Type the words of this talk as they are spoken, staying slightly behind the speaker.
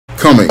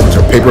Coming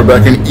to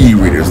paperback and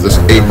e-readers this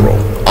April,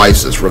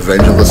 Isis,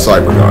 Revenge of the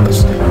Cyber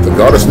Goddess. The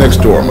goddess next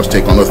door must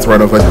take on the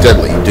threat of a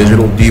deadly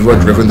digital diva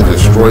driven to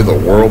destroy the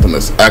world in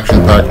this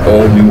action-packed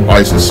all-new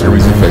Isis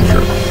series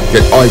adventure.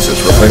 Get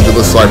Isis, Revenge of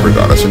the Cyber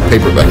Goddess in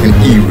paperback and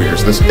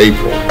e-readers this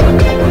April.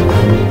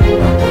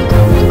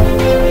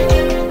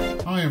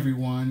 Hi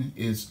everyone,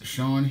 it's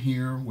Sean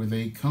here with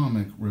a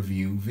comic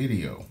review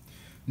video.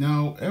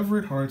 Now,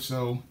 Everette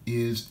Hartsoe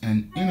is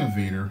an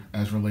innovator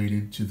as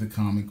related to the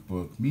comic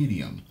book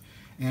medium.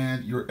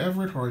 And your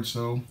Everette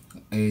Hartsoe,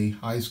 a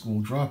high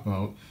school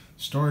dropout,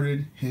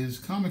 started his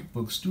comic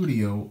book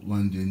studio,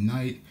 London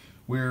Night,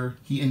 where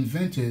he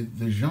invented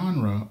the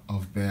genre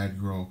of bad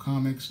girl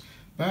comics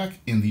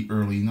back in the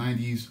early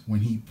 90s when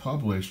he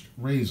published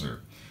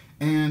Razor.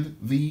 And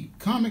the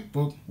comic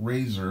book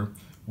Razor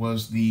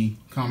was the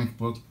comic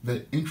book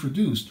that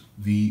introduced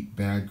the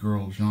bad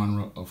girl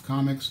genre of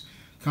comics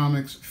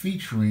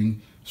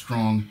featuring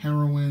strong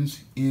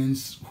heroines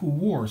who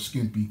wore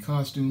skimpy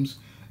costumes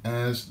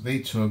as they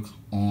took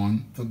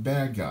on the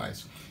bad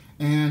guys.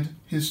 And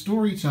his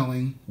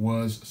storytelling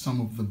was some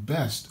of the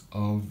best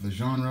of the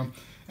genre,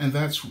 and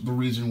that's the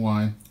reason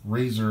why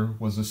Razor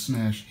was a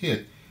smash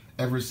hit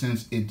ever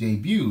since it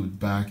debuted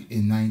back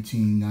in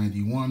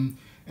 1991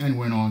 and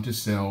went on to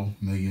sell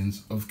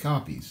millions of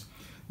copies.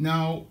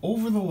 Now,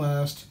 over the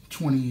last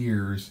 20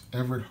 years,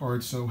 Everette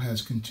Hartsoe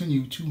has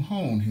continued to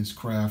hone his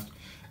craft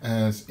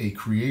as a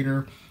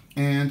creator,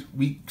 and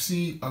we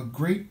see a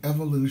great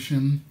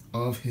evolution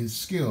of his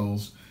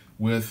skills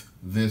with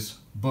this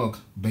book,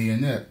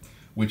 Bayonet,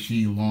 which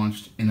he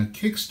launched in a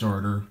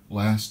Kickstarter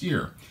last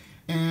year.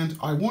 And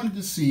I wanted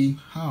to see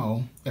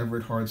how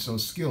Everette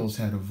Hartsoe's skills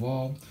had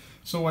evolved,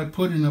 so I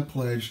put in a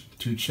pledge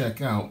to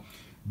check out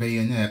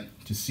Bayonet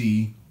to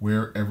see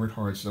where Everette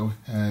Hartsoe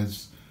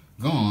has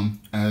gone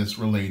as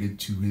related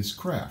to his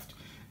craft.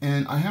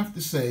 And I have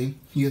to say,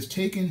 he has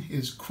taken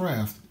his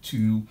craft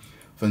to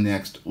the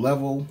next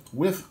level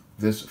with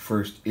this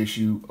first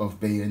issue of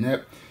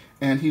Bayonet,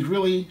 and he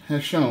really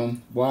has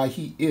shown why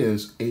he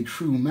is a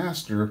true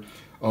master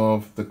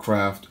of the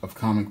craft of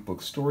comic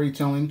book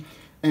storytelling,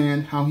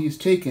 and how he's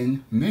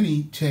taken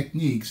many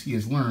techniques he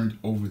has learned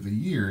over the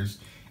years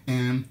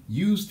and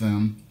used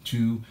them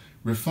to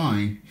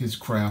refine his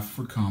craft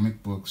for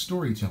comic book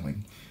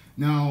storytelling.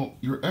 Now,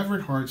 your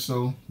Everette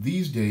Hartsoe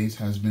these days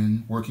has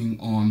been working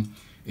on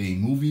a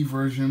movie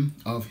version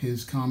of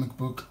his comic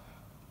book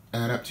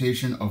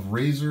adaptation of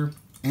Razor,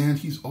 and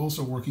he's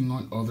also working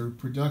on other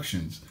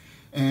productions.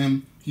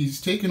 And he's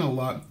taken a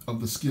lot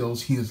of the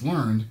skills he has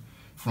learned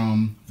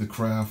from the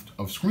craft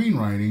of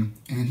screenwriting,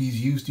 and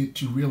he's used it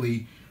to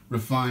really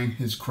refine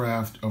his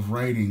craft of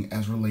writing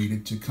as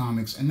related to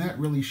comics, and that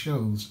really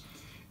shows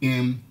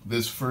in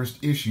this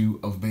first issue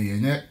of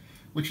Bayonet,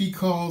 which he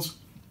calls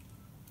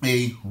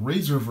a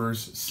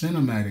Razorverse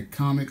cinematic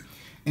comic.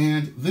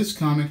 And this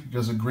comic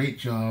does a great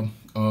job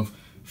of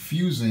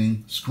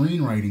fusing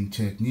screenwriting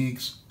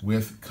techniques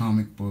with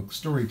comic book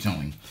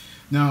storytelling.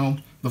 Now,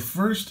 the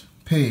first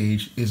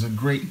page is a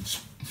great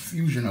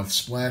fusion of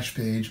splash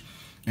page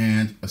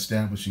and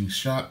establishing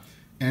shot,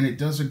 and it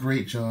does a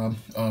great job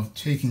of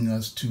taking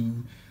us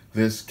to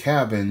this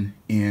cabin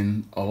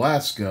in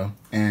Alaska,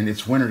 and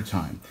it's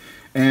wintertime.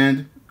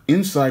 And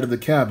inside of the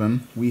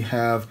cabin, we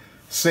have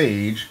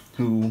Sage,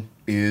 who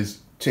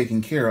is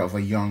taking care of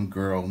a young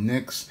girl,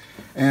 Nyx,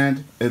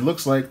 and it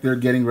looks like they're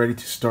getting ready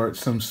to start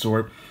some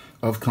sort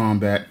of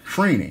combat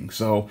training.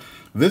 So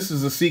this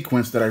is a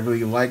sequence that I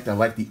really liked. I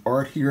like the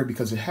art here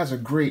because it has a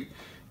great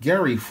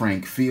Gary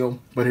Frank feel,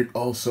 but it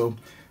also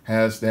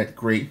has that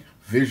great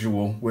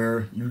visual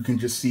where you can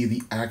just see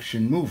the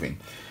action moving.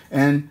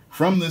 And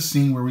from this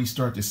scene where we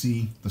start to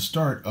see the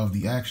start of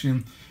the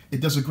action, it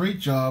does a great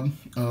job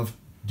of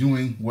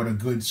doing what a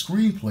good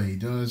screenplay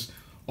does,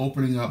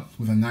 opening up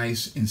with a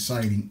nice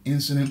inciting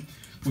incident,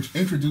 which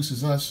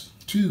introduces us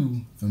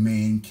to the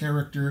main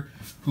character,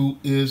 who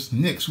is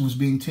Nyx, who is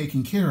being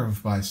taken care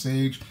of by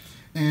Sage.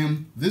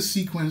 And this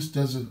sequence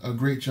does a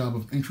great job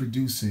of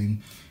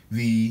introducing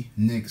the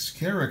Nyx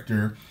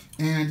character.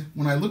 And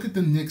when I look at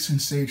the Nyx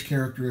and Sage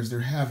character as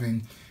they're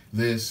having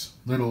this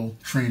little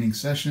training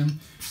session,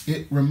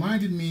 it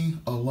reminded me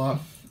a lot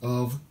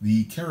of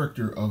the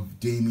character of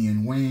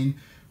Damian Wayne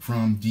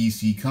from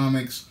DC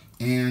Comics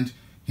and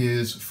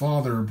his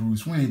father,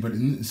 Bruce Wayne, but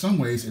in some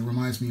ways it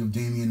reminds me of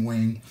Damian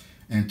Wayne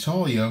and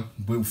Talia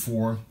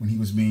before, when he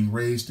was being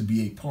raised to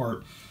be a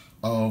part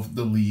of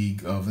the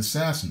League of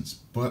Assassins.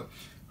 But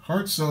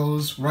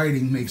Hartsoe's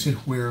writing makes it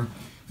where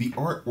the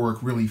artwork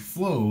really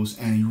flows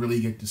and you really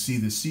get to see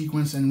the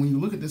sequence. And when you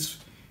look at this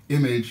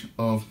image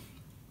of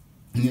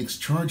Nyx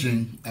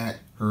charging at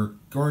her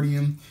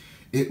guardian,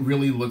 it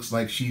really looks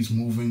like she's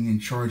moving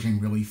and charging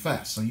really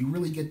fast. So you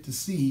really get to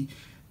see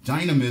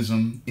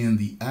dynamism in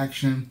the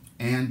action,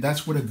 and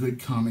that's what a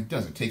good comic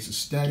does. It takes a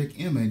static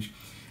image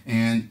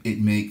and it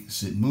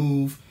makes it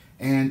move,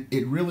 and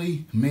it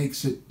really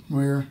makes it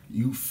where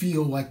you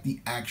feel like the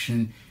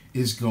action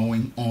is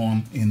going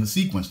on in the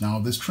sequence. Now,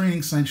 this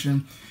training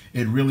section,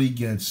 it really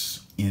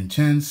gets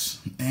intense,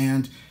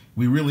 and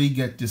we really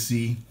get to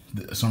see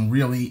some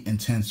really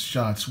intense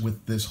shots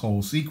with this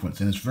whole sequence.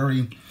 And it's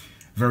very,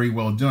 very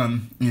well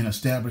done in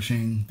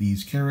establishing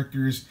these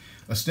characters,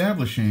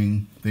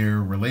 establishing their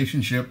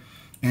relationship,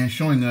 and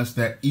showing us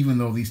that even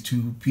though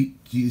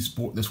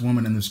this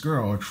woman and this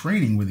girl are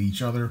training with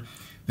each other,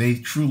 they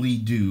truly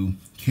do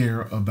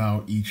care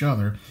about each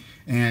other.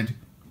 And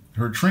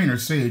her trainer,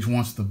 Sage,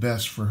 wants the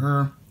best for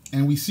her.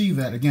 And we see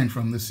that again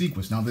from this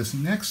sequence. Now, this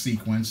next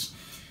sequence,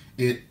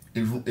 it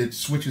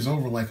switches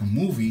over like a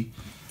movie,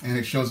 and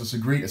it shows us a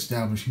great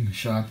establishing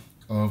shot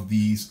of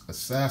these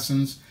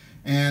assassins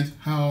and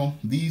how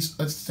these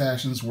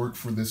assassins work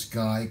for this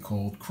guy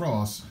called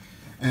Cross.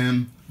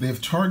 And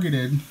they've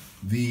targeted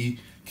the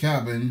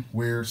cabin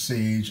where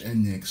Sage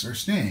and Nix are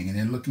staying, and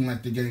they're looking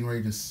like they're getting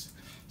ready to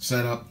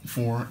set up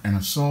for an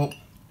assault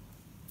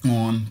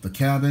on the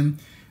cabin.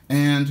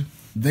 And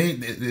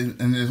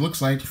it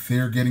looks like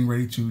they're getting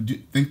ready to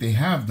think they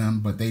have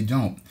them, but they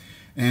don't.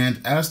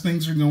 And as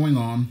things are going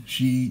on,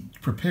 she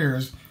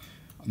prepares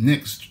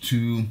Nix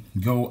to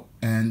go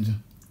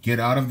and get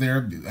out of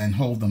there and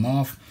hold them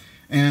off.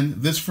 And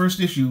this first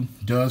issue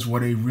does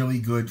what a really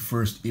good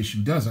first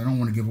issue does. I don't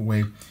want to give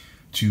away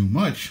too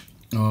much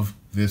of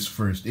this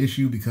first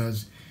issue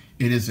because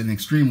it is an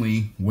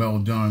extremely well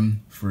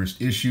done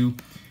first issue,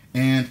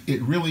 and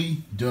it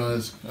really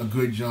does a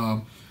good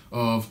job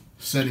of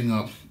setting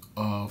up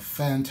a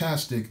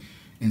fantastic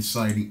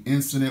inciting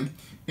incident,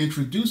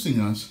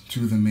 introducing us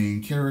to the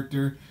main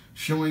character,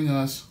 showing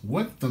us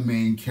what the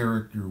main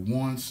character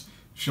wants,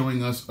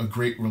 showing us a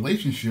great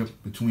relationship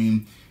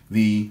between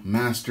the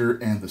master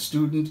and the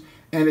student,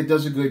 and it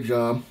does a good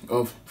job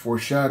of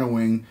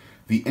foreshadowing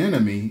the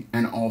enemy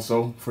and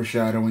also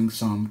foreshadowing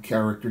some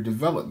character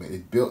development.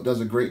 It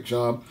does a great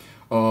job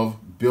of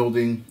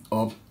building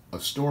up a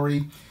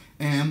story,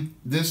 and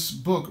this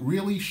book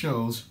really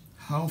shows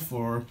how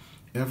far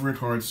Everette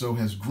Hartsoe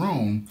has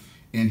grown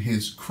in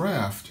his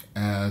craft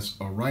as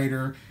a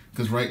writer,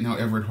 because right now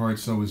Everette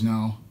Hartsoe is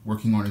now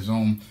working on his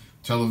own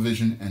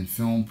television and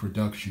film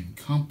production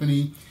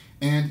company,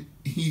 and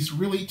he's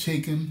really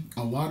taken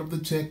a lot of the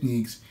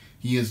techniques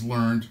he has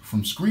learned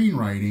from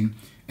screenwriting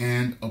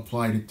and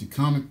applied it to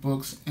comic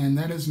books, and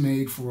that has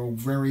made for a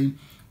very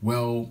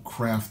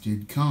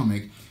well-crafted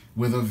comic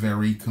with a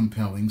very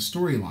compelling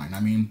storyline. I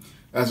mean,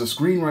 as a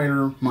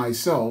screenwriter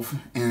myself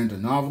and a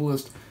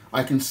novelist,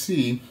 I can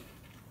see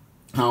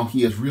how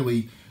he has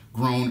really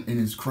grown in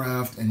his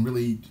craft and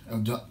really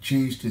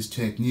changed his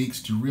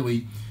techniques to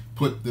really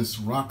put this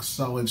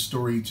rock-solid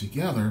story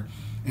together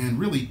and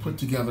really put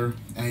together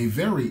a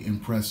very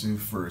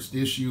impressive first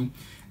issue.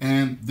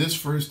 And this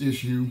first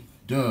issue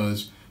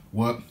does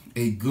what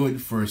a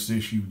good first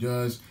issue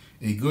does.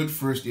 A good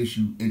first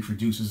issue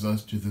introduces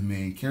us to the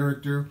main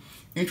character,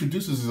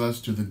 introduces us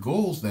to the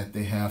goals that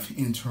they have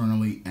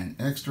internally and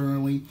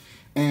externally,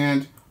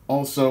 and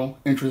also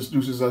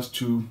introduces us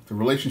to the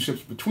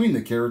relationships between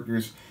the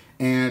characters,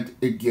 and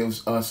it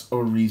gives us a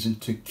reason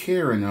to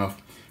care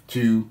enough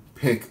to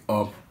pick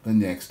up the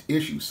next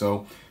issue.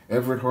 So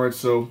Everette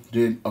Hartsoe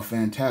did a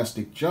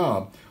fantastic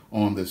job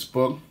on this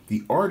book.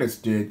 The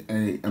artist did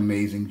an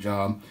amazing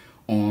job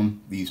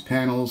on these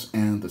panels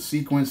and the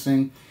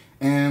sequencing,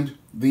 and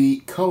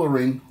the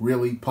coloring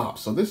really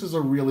pops. So this is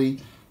a really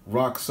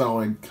rock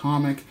solid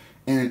comic,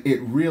 and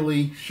it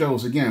really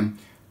shows again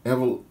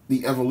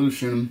the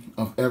evolution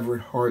of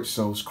Everette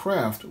Hartsoe's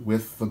craft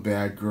with the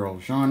bad girl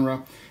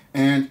genre,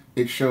 and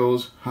it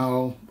shows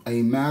how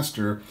a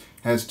master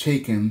has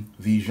taken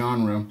the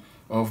genre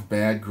of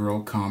bad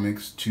girl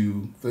comics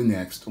to the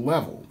next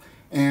level,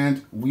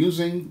 and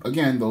using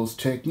again those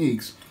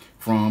techniques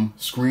from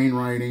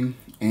screenwriting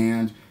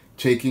and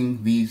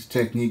taking these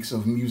techniques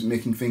of music,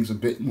 making things a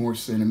bit more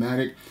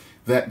cinematic,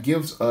 that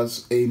gives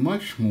us a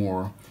much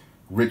more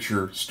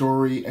richer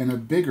story and a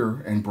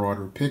bigger and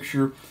broader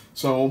picture.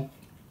 So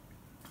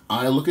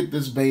I look at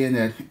this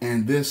Bayonet,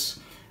 and this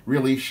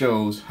really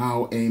shows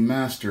how a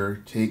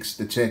master takes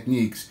the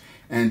techniques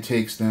and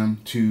takes them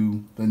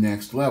to the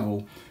next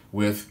level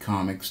with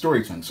comic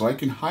storytelling. So I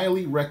can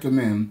highly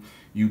recommend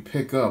you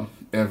pick up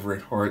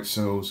Everette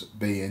Hartsoe's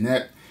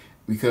Bayonet,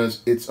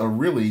 because it's a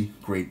really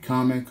great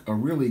comic, a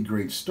really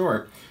great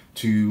start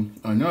to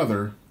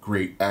another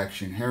great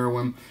action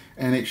heroine,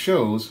 and it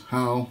shows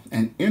how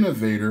an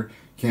innovator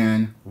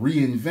can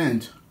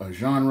reinvent a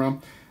genre,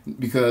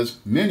 because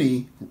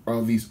many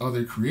of these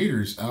other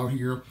creators out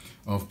here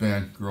of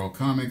bad girl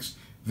comics,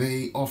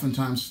 they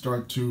oftentimes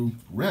start to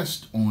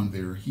rest on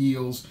their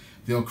heels.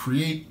 They'll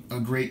create a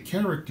great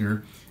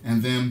character,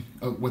 and then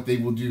what they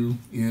will do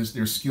is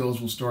their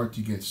skills will start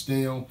to get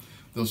stale.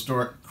 They'll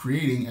start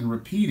creating and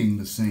repeating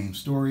the same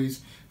stories.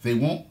 They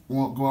won't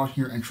go out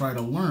here and try to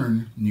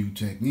learn new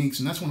techniques.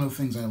 And that's one of the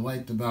things I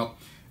liked about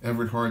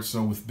Everette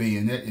Hartsoe with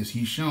Bayonet, is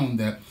he's shown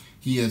that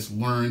he has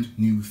learned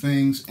new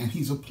things and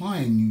he's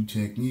applying new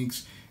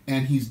techniques,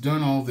 and he's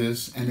done all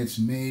this, and it's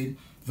made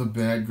the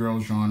bad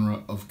girl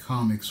genre of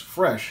comics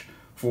fresh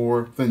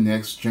for the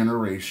next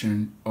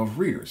generation of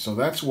readers. So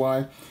that's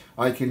why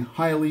I can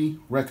highly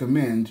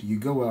recommend you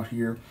go out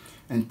here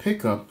and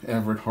pick up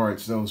Everette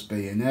Hartsoe's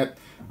Bayonet.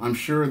 I'm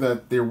sure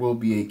that there will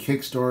be a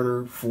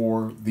Kickstarter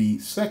for the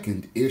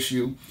second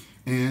issue,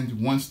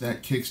 and once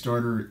that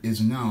Kickstarter is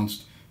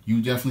announced,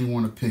 you definitely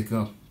want to pick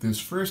up this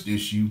first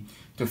issue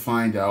to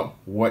find out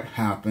what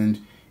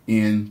happened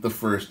in the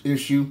first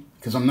issue,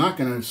 because I'm not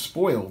going to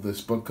spoil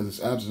this book because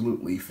it's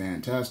absolutely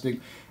fantastic,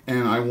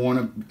 and I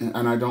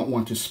don't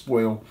want to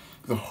spoil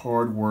the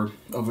hard work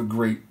of a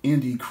great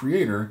indie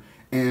creator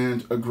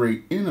and a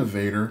great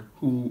innovator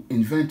who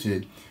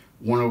invented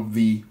one of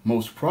the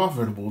most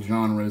profitable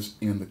genres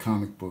in the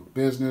comic book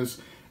business,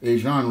 a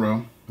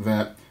genre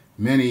that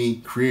many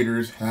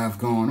creators have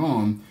gone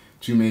on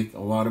to make a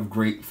lot of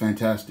great,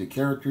 fantastic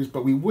characters,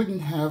 but we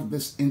wouldn't have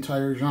this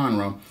entire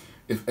genre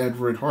if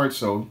Everette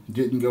Hartsoe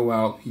didn't go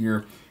out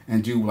here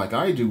and do like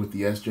I do with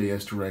the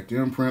SJS Direct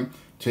imprint,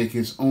 take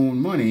his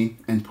own money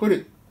and put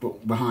it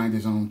behind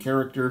his own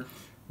character,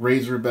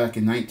 Razor back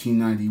in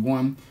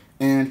 1991,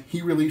 and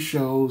he really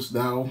shows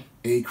how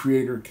a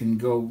creator can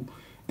go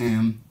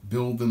and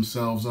build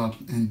themselves up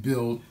and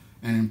build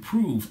and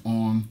improve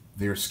on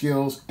their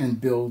skills and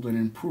build and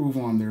improve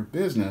on their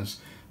business,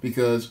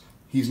 because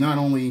he's not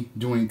only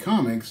doing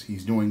comics,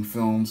 he's doing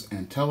films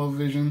and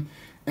television,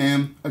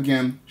 and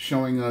again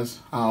showing us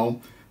how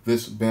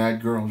this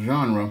bad girl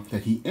genre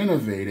that he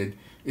innovated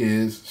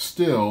is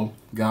still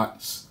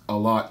got a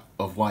lot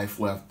of life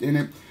left in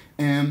it,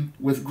 and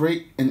with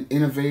great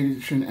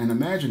innovation and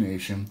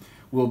imagination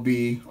will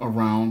be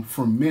around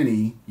for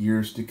many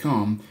years to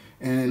come.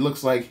 And it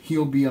looks like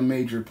he'll be a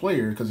major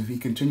player, because if he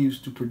continues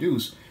to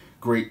produce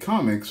great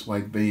comics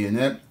like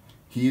Bayonet,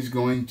 he's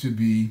going to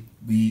be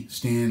the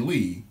Stan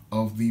Lee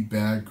of the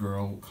bad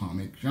girl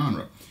comic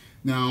genre.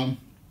 Now,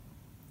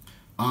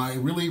 I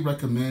really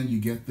recommend you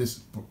get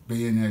this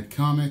Bayonet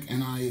comic,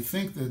 and I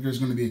think that there's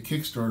going to be a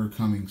Kickstarter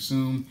coming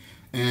soon,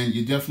 and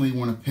you definitely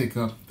want to pick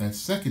up that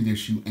second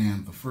issue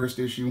and the first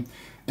issue,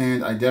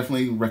 and I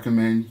definitely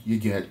recommend you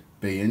get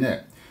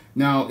Bayonet.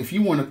 Now, if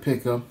you want to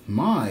pick up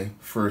my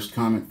first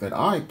comic that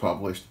I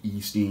published,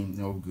 Esteem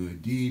No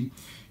Good Deed,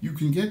 you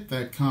can get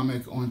that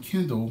comic on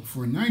Kindle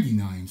for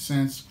 99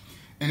 cents.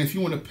 And if you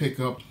want to pick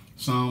up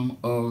some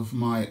of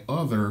my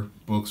other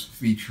books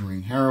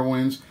featuring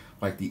heroines,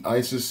 like the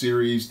ISIS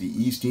series,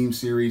 the Esteem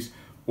series,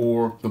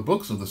 or the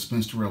books of the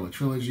Spinsterella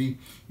trilogy,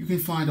 you can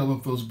find all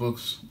of those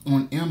books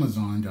on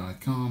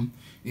Amazon.com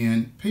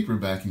in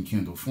paperback and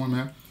Kindle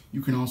format.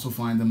 You can also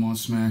find them on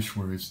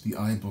Smashwords, the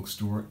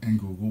iBookstore, and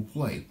Google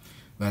Play.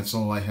 That's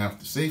all I have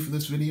to say for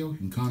this video. You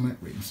can comment,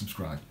 rate, and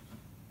subscribe.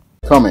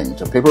 Coming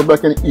to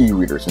paperback and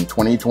e-readers in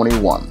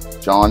 2021,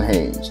 John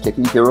Haynes,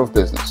 Taking Care of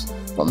Business.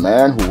 The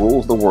man who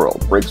rules the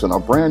world breaks on a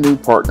brand new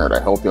partner to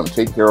help him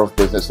take care of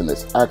business in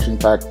this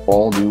action-packed,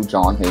 all-new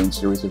John Haynes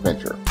series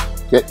adventure.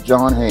 Get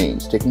John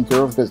Haynes, Taking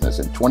Care of Business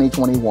in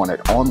 2021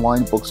 at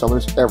online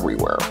booksellers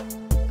everywhere.